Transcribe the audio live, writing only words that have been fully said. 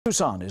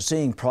Tucson is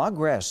seeing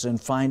progress in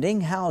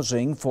finding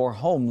housing for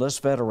homeless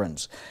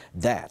veterans.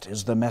 That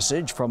is the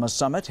message from a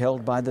summit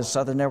held by the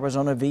Southern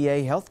Arizona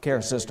VA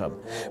healthcare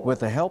system. With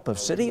the help of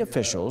city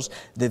officials,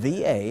 the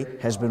VA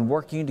has been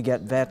working to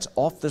get vets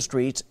off the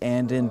streets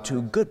and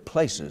into good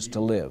places to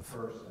live.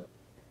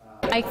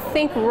 I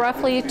think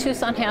roughly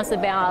Tucson has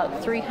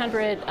about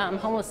 300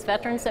 homeless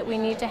veterans that we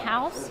need to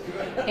house,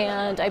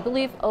 and I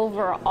believe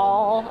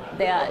overall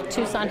that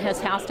Tucson has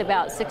housed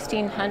about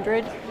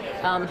 1,600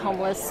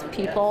 homeless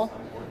people,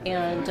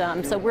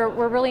 and so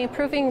we're really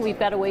improving. We've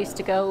got a ways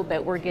to go,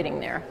 but we're getting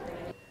there.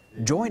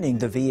 Joining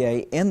the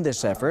VA in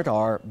this effort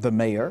are the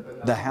mayor,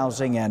 the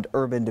Housing and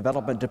Urban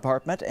Development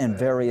Department, and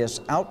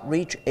various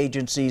outreach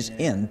agencies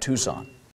in Tucson.